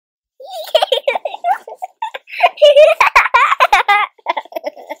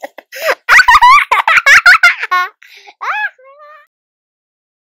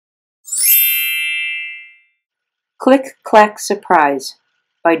Click Clack Surprise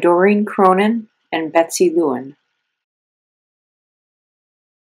by Doreen Cronin and Betsy Lewin.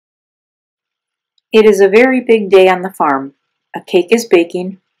 It is a very big day on the farm. A cake is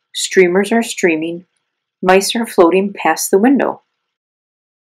baking, streamers are streaming, mice are floating past the window.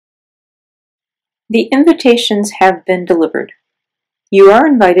 The invitations have been delivered. You are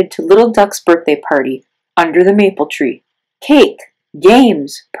invited to Little Duck's birthday party under the maple tree. Cake,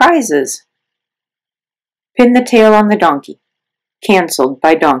 games, prizes. Pin the tail on the donkey. Cancelled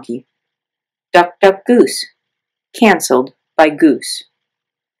by donkey. Duck, duck, goose. Cancelled by goose.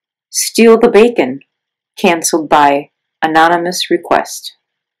 Steal the bacon. Cancelled by anonymous request.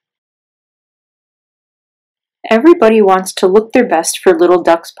 Everybody wants to look their best for Little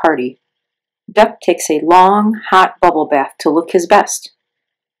Duck's party. Duck takes a long, hot bubble bath to look his best.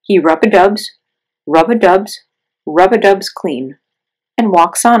 He rub-a-dubs, rub-a-dubs, rub-a-dubs clean, and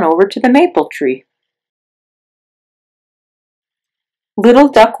walks on over to the maple tree. Little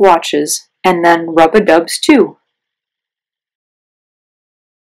Duck watches and then rub-a-dubs too.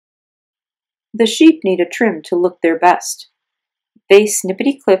 The sheep need a trim to look their best. They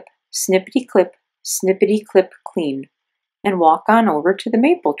snippety-clip, snippety-clip, snippety-clip clean, and walk on over to the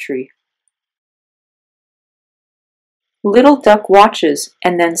maple tree. Little Duck watches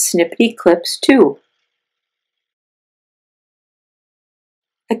and then snippety-clips too.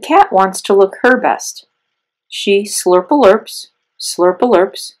 The cat wants to look her best. She slurp-a-lurps,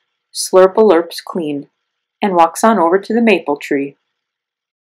 slurp-a-lurps, slurp-a-lurps clean, and walks on over to the maple tree.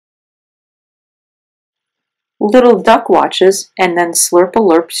 Little Duck watches and then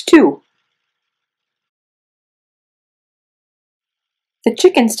slurp-a-lurps too. The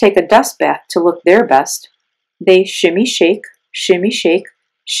chickens take a dust bath to look their best. They shimmy-shake, shimmy-shake,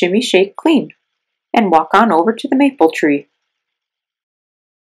 shimmy-shake clean, and walk on over to the maple tree.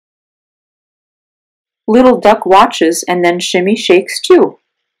 Little Duck watches and then shimmy-shakes too.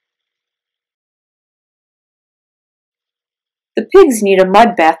 The pigs need a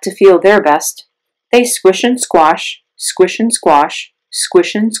mud bath to feel their best. They squish and squash, squish and squash,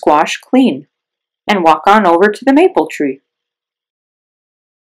 squish and squash clean, and walk on over to the maple tree.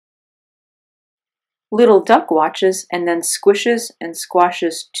 Little Duck watches and then squishes and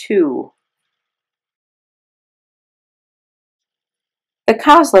squashes too. The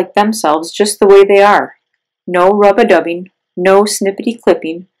cows like themselves just the way they are. No rub-a-dubbing, no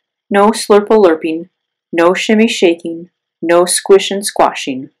snippety-clipping, no slurp-a-lurping, no shimmy-shaking, no squish and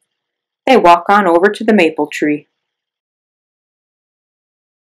squashing. They walk on over to the maple tree.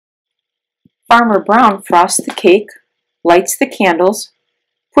 Farmer Brown frosts the cake, lights the candles,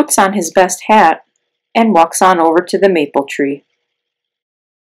 puts on his best hat, and walks on over to the maple tree.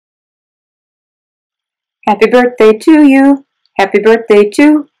 Happy birthday to you! Happy birthday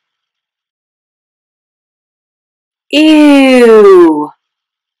to... Ew!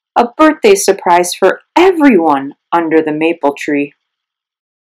 A birthday surprise for everyone under the maple tree.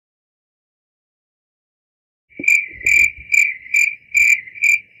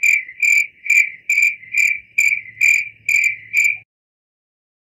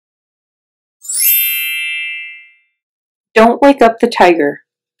 Don't Wake Up the Tiger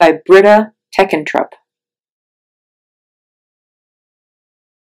by Britta Teckentrup.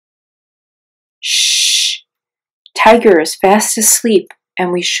 Shh! Tiger is fast asleep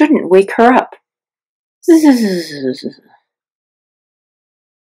and we shouldn't wake her up.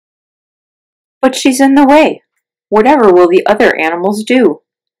 But she's in the way. Whatever will the other animals do?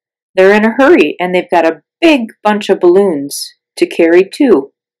 They're in a hurry and they've got a big bunch of balloons to carry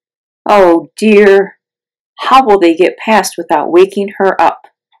too. Oh dear! How will they get past without waking her up?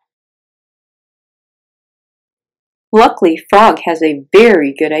 Luckily, Frog has a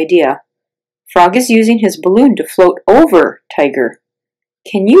very good idea. Frog is using his balloon to float over Tiger.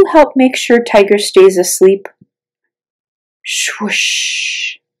 Can you help make sure Tiger stays asleep?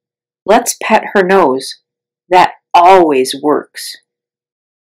 Swoosh! Let's pet her nose. That always works.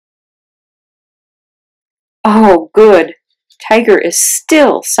 Oh, good. Tiger is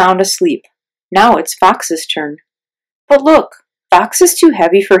still sound asleep. Now it's Fox's turn. But look, Fox is too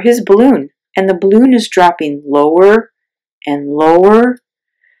heavy for his balloon, and the balloon is dropping lower and lower.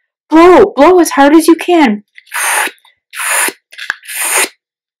 Blow! Blow as hard as you can.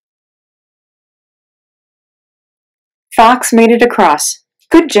 Fox made it across.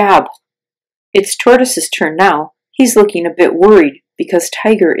 Good job. It's Tortoise's turn now. He's looking a bit worried because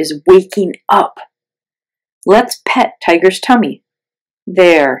Tiger is waking up. Let's pet Tiger's tummy.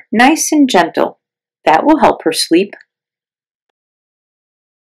 There, nice and gentle. That will help her sleep.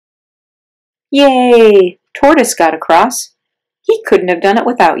 Yay! Tortoise got across. He couldn't have done it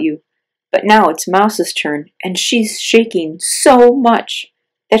without you. But now it's Mouse's turn, and she's shaking so much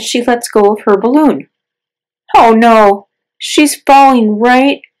that she lets go of her balloon. Oh no! She's falling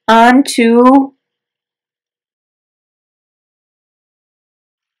right onto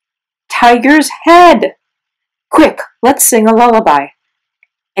Tiger's head! Quick, let's sing a lullaby.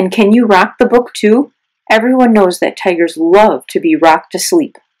 And can you rock the book too? Everyone knows that tigers love to be rocked to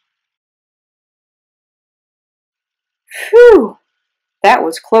sleep. Phew! That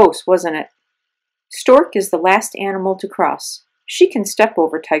was close, wasn't it? Stork is the last animal to cross. She can step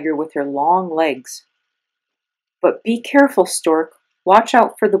over Tiger with her long legs. But be careful, Stork. Watch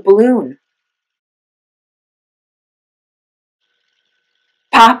out for the balloon.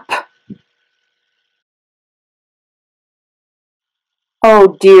 Pop!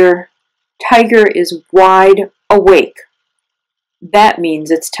 Oh dear. Tiger is wide awake. That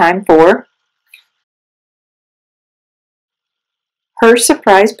means it's time for her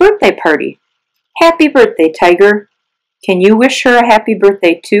surprise birthday party. Happy birthday, Tiger. Can you wish her a happy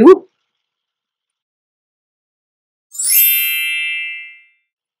birthday too?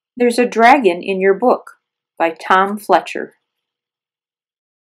 There's a Dragon in Your Book by Tom Fletcher.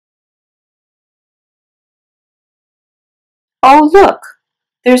 Oh look,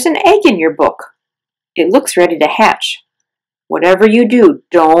 there's an egg in your book. It looks ready to hatch. Whatever you do,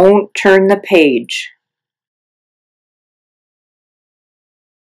 don't turn the page.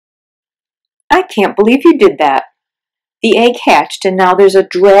 I can't believe you did that. The egg hatched and now there's a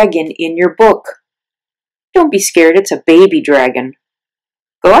dragon in your book. Don't be scared, it's a baby dragon.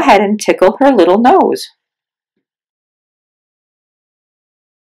 Go ahead and tickle her little nose.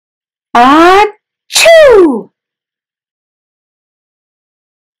 Achoo!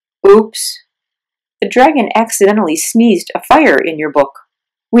 Oops. The dragon accidentally sneezed a fire in your book.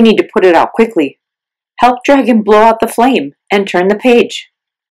 We need to put it out quickly. Help Dragon blow out the flame and turn the page.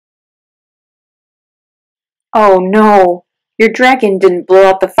 Oh no, your dragon didn't blow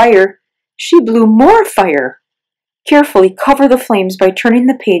out the fire. She blew more fire. Carefully cover the flames by turning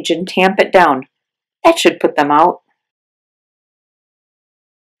the page and tamp it down. That should put them out.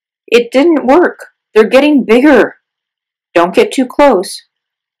 It didn't work. They're getting bigger. Don't get too close.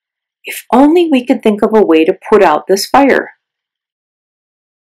 If only we could think of a way to put out this fire.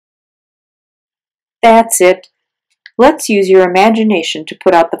 That's it. Let's use your imagination to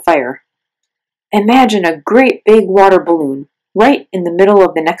put out the fire. Imagine a great big water balloon right in the middle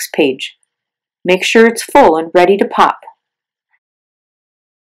of the next page. Make sure it's full and ready to pop.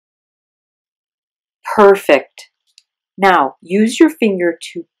 Perfect. Now use your finger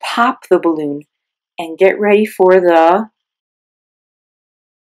to pop the balloon and get ready for the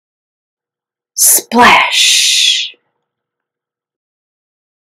splash.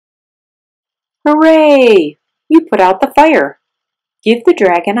 Hooray! You put out the fire. Give the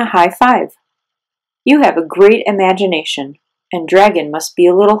dragon a high five. You have a great imagination, and Dragon must be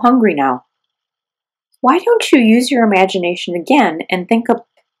a little hungry now. Why don't you use your imagination again and think up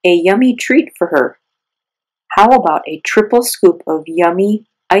a yummy treat for her? How about a triple scoop of yummy,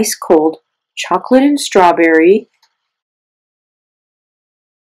 ice-cold chocolate and strawberry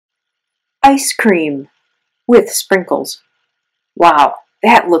ice cream with sprinkles? Wow,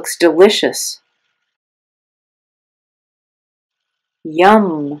 that looks delicious.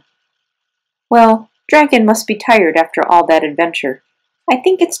 Yum. Well, Dragon must be tired after all that adventure. I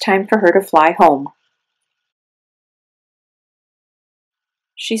think it's time for her to fly home.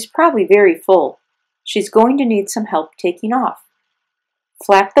 She's probably very full. She's going to need some help taking off.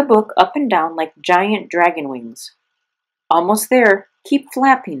 Flap the book up and down like giant dragon wings. Almost there. Keep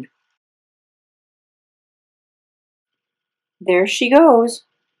flapping. There she goes.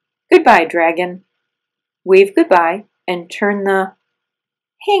 Goodbye, Dragon. Wave goodbye and turn the...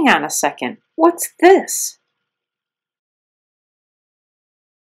 Hang on a second. What's this?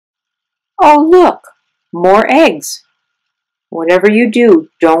 Oh, look. More eggs. Whatever you do,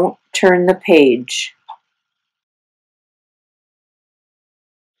 don't turn the page.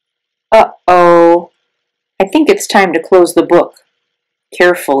 Uh-oh. I think it's time to close the book.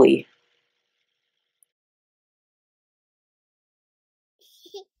 Carefully.